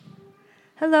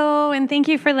Hello, and thank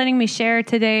you for letting me share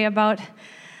today about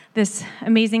this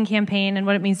amazing campaign and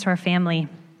what it means to our family.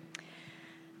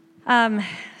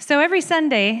 So every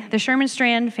Sunday, the Sherman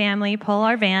Strand family pull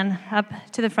our van up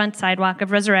to the front sidewalk of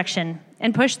Resurrection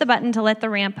and push the button to let the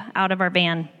ramp out of our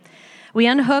van. We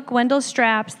unhook Wendell's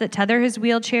straps that tether his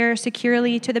wheelchair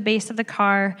securely to the base of the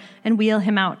car and wheel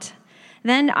him out.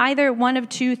 Then either one of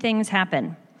two things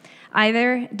happen.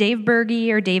 Either Dave Berge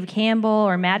or Dave Campbell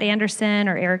or Matt Anderson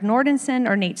or Eric Nordenson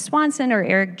or Nate Swanson or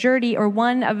Eric Jurdy or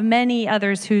one of many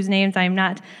others whose names I'm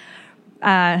not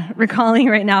recalling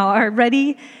right now are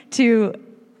ready to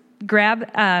grab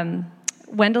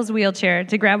Wendell's wheelchair,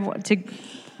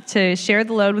 to share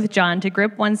the load with John, to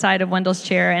grip one side of Wendell's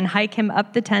chair and hike him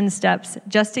up the 10 steps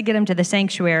just to get him to the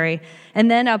sanctuary, and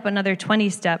then up another 20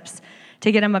 steps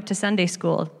to get him up to Sunday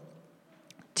school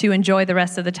to enjoy the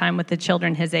rest of the time with the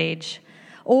children his age.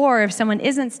 Or if someone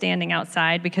isn't standing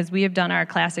outside, because we have done our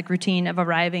classic routine of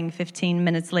arriving 15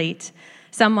 minutes late,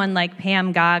 someone like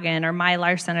Pam Goggin or Mai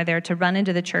Larson are there to run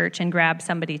into the church and grab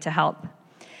somebody to help.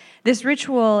 This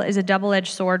ritual is a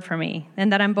double-edged sword for me,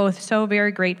 and that I'm both so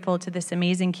very grateful to this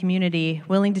amazing community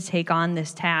willing to take on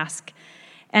this task,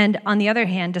 and on the other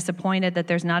hand, disappointed that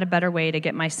there's not a better way to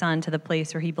get my son to the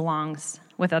place where he belongs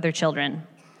with other children.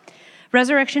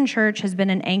 Resurrection Church has been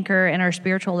an anchor in our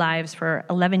spiritual lives for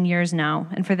 11 years now,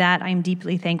 and for that I'm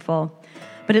deeply thankful.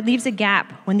 But it leaves a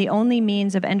gap when the only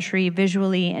means of entry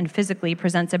visually and physically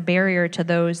presents a barrier to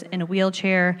those in a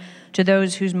wheelchair, to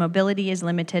those whose mobility is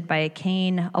limited by a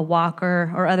cane, a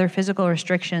walker, or other physical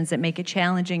restrictions that make it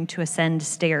challenging to ascend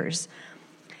stairs.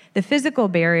 The physical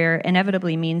barrier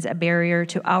inevitably means a barrier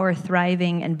to our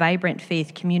thriving and vibrant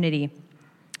faith community,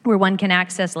 where one can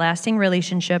access lasting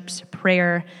relationships,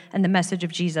 prayer, and the message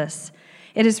of Jesus.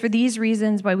 It is for these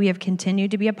reasons why we have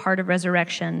continued to be a part of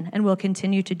Resurrection and will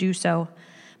continue to do so.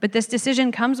 But this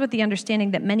decision comes with the understanding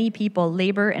that many people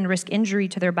labor and risk injury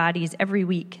to their bodies every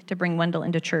week to bring Wendell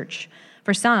into church.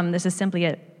 For some, this is simply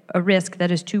a risk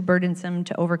that is too burdensome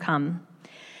to overcome.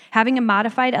 Having a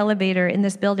modified elevator in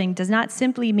this building does not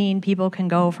simply mean people can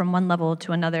go from one level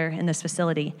to another in this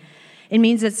facility. It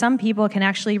means that some people can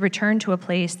actually return to a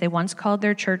place they once called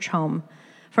their church home.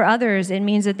 For others, it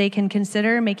means that they can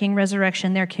consider making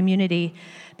Resurrection their community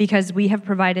because we have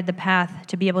provided the path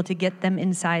to be able to get them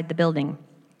inside the building.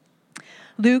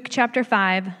 Luke chapter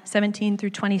 5, 17 through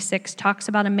 26 talks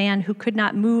about a man who could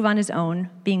not move on his own,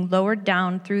 being lowered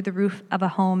down through the roof of a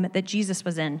home that Jesus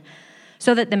was in,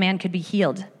 so that the man could be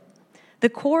healed. The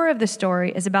core of the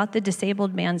story is about the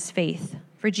disabled man's faith,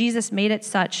 for Jesus made it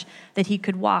such that he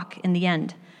could walk in the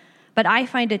end. But I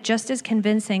find it just as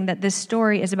convincing that this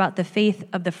story is about the faith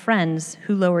of the friends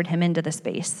who lowered him into the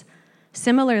space.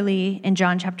 Similarly, in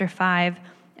John chapter 5,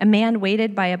 a man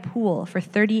waited by a pool for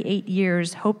 38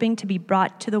 years, hoping to be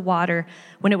brought to the water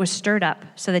when it was stirred up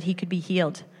so that he could be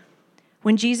healed.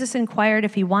 When Jesus inquired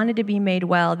if he wanted to be made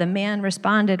well, the man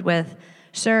responded with,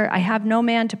 "Sir, I have no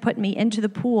man to put me into the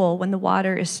pool when the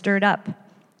water is stirred up."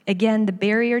 Again, the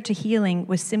barrier to healing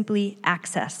was simply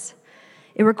access.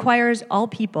 It requires all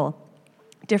people,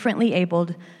 differently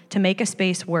abled, to make a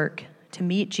space work, to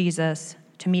meet Jesus,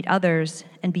 to meet others,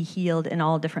 and be healed in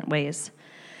all different ways.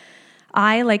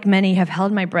 I, like many, have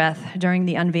held my breath during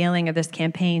the unveiling of this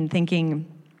campaign, thinking,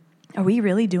 are we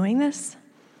really doing this?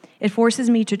 It forces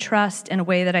me to trust in a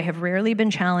way that I have rarely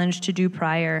been challenged to do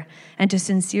prior, and to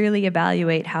sincerely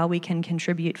evaluate how we can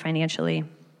contribute financially.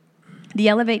 The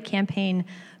Elevate campaign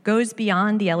goes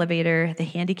beyond the elevator, the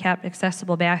handicapped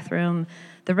accessible bathroom,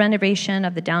 the renovation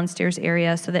of the downstairs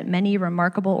area so that many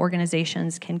remarkable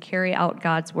organizations can carry out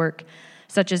God's work,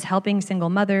 such as helping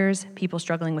single mothers, people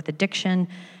struggling with addiction,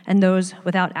 and those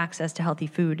without access to healthy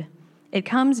food. It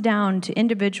comes down to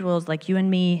individuals like you and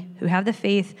me who have the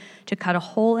faith to cut a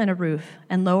hole in a roof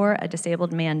and lower a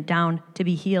disabled man down to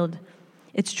be healed.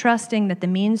 It's trusting that the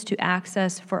means to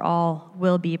access for all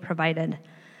will be provided.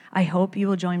 I hope you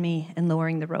will join me in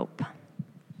lowering the rope.